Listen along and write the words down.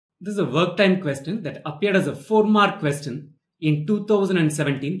This is a work time question that appeared as a 4-mark question in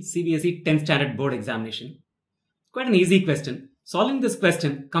 2017 CBSE 10th standard board examination. Quite an easy question. Solving this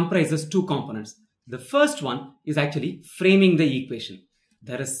question comprises two components. The first one is actually framing the equation.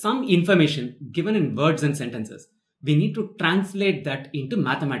 There is some information given in words and sentences. We need to translate that into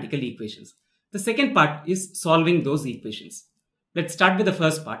mathematical equations. The second part is solving those equations. Let's start with the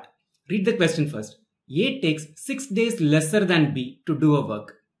first part. Read the question first. A takes 6 days lesser than B to do a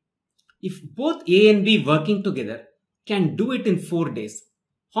work. If both A and B working together can do it in 4 days,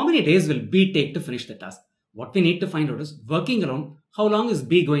 how many days will B take to finish the task? What we need to find out is, working alone, how long is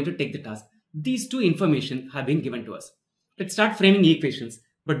B going to take the task? These two information have been given to us. Let's start framing equations.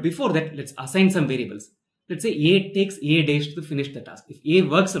 But before that, let's assign some variables. Let's say A takes A days to finish the task. If A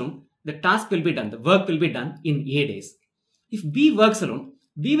works alone, the task will be done. The work will be done in A days. If B works alone,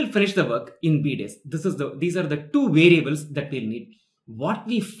 B will finish the work in B days. These are the two variables that we'll need. What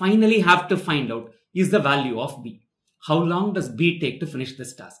we finally have to find out is the value of B. How long does B take to finish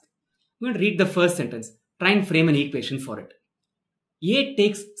this task? I'm going to read the first sentence. Try and frame an equation for it. A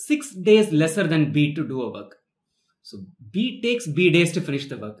takes 6 days lesser than B to do a work. So B takes B days to finish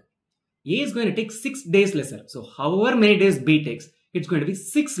the work. A is going to take 6 days lesser. So however many days B takes, it's going to be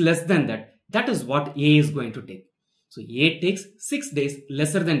 6 less than that. That is what A is going to take. So A takes 6 days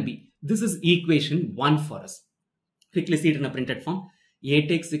lesser than B. This is equation 1 for us. Quickly see it in a printed form. A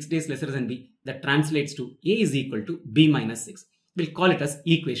takes 6 days lesser than B. That translates to A is equal to B minus 6. We'll call it as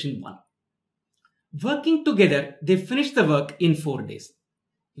equation 1. Working together, they finish the work in 4 days.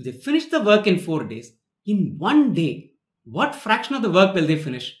 If they finish the work in 4 days, in 1 day, what fraction of the work will they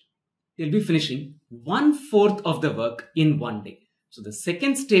finish? They'll be finishing 1/4 of the work in 1 day. So the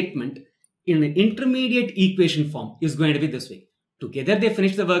second statement in an intermediate equation form is going to be this way. Together they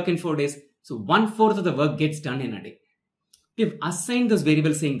finish the work in 4 days. So 1/4 of the work gets done in a day. We've assigned this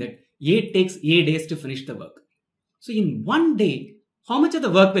variable saying that A takes A days to finish the work. So in 1 day, how much of the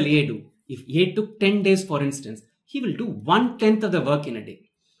work will A do? If A took 10 days, for instance, he will do 1/10 of the work in a day.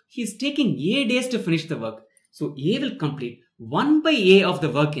 He is taking A days to finish the work. So A will complete 1 by A of the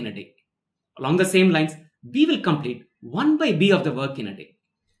work in a day. Along the same lines, B will complete 1 by B of the work in a day.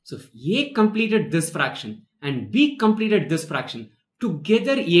 So if A completed this fraction and B completed this fraction,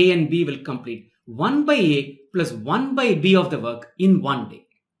 together A and B will complete 1 by A plus 1 by B of the work in 1 day.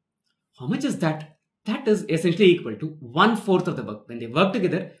 How much is that? That is essentially equal to 1/4 of the work. When they work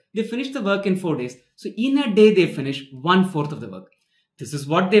together, they finish the work in 4 days. So in a day, they finish 1/4 of the work. This is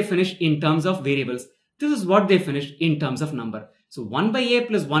what they finish in terms of variables. This is what they finish in terms of number. So 1 by A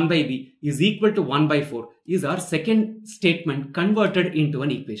plus 1 by B is equal to 1 by 4 is our second statement converted into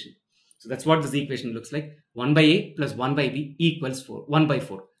an equation. So that's what this equation looks like. 1 by A plus 1 by B equals 1 by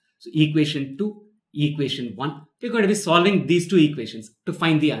 4. So equation 2, equation 1. We're going to be solving these two equations to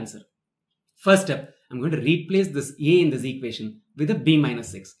find the answer. First step, I'm going to replace this A in this equation with a B minus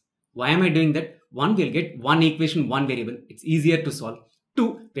 6. Why am I doing that? 1, we'll get one equation, one variable. It's easier to solve.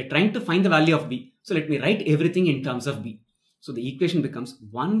 2, we're trying to find the value of B. So let me write everything in terms of B. So the equation becomes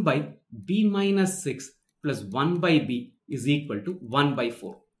 1 by B minus 6 plus 1 by B is equal to 1 by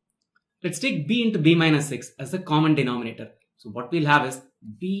 4. Let's take B into B minus 6 as the common denominator. So what we'll have is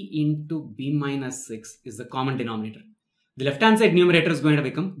B into B minus 6 is the common denominator. The left hand side numerator is going to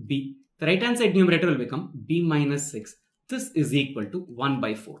become B. The right hand side numerator will become B minus 6. This is equal to 1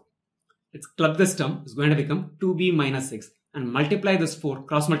 by 4. Let's club this term. It's going to become 2B minus 6 and multiply this 4,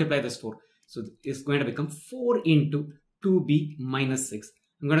 cross multiply this 4. So it's going to become 4 into 2B minus 6.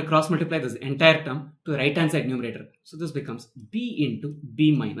 I'm going to cross multiply this entire term to the right hand side numerator. So this becomes B into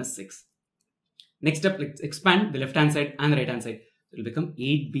B minus 6. Next up, let's expand the left hand side and the right hand side. It will become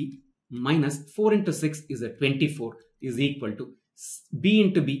 8B minus 4 into 6 is a 24 is equal to B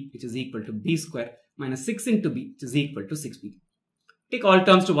into B, which is equal to B square, minus 6 into B, which is equal to 6B. Take all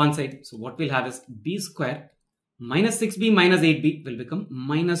terms to one side. So what we'll have is B square minus 6B minus 8B will become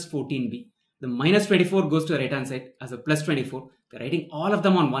minus 14B. The minus 24 goes to the right hand side as a plus 24. We're writing all of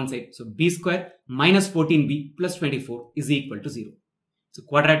them on one side. So B square minus 14B plus 24 is equal to 0. So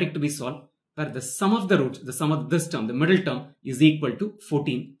quadratic to be solved, where the sum of the roots, the sum of this term, the middle term is equal to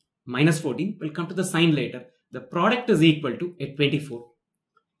 14. Minus 14 will come to the sign later. The product is equal to a 24.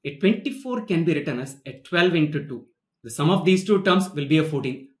 A 24 can be written as a 12 into 2. The sum of these two terms will be a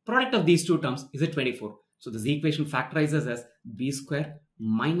 14. Product of these two terms is a 24. So this equation factorizes as B square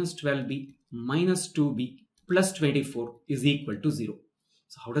minus 12B minus 2B plus 24 is equal to 0.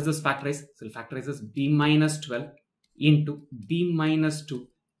 So how does this factorize? So it factorizes B minus 12 into B minus 2,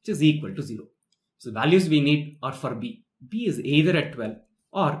 which is equal to 0. So the values we need are for B. B is either at 12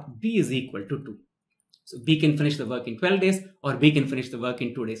 or B is equal to 2. So B can finish the work in 12 days or B can finish the work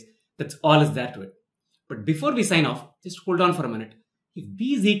in 2 days. That's all is there to it. But before we sign off, just hold on for a minute. If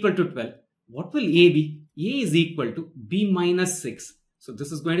B is equal to 12, what will A be? A is equal to B minus 6. So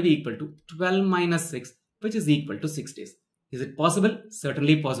this is going to be equal to 12 minus 6, which is equal to 6 days. Is it possible?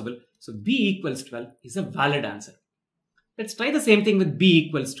 Certainly possible. So B equals 12 is a valid answer. Let's try the same thing with B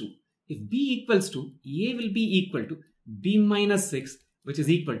equals 2. If B equals 2, A will be equal to B minus 6, which is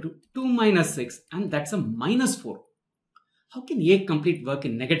equal to 2 minus 6, and that's a minus 4. How can A complete work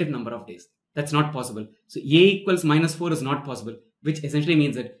in negative number of days? That's not possible. So A equals minus 4 is not possible, which essentially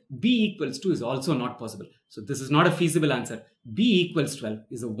means that B equals 2 is also not possible. So this is not a feasible answer. B equals 12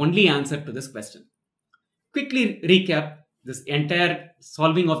 is the only answer to this question. Quickly recap this entire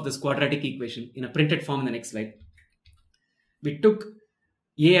solving of this quadratic equation in a printed form in the next slide. We took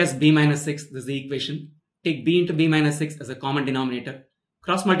A as B minus 6, this is the equation. Take B into B minus 6 as a common denominator.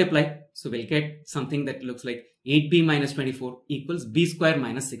 Cross multiply, so we'll get something that looks like 8B minus 24 equals B square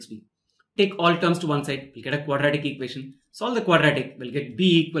minus 6B. Take all terms to one side, we'll get a quadratic equation. Solve the quadratic, we'll get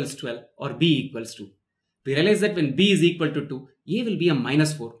B equals 12 or B equals 2. We realize that when B is equal to 2, A will be a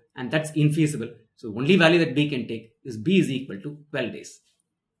minus 4 and that's infeasible. So the only value that B can take is B is equal to 12 days.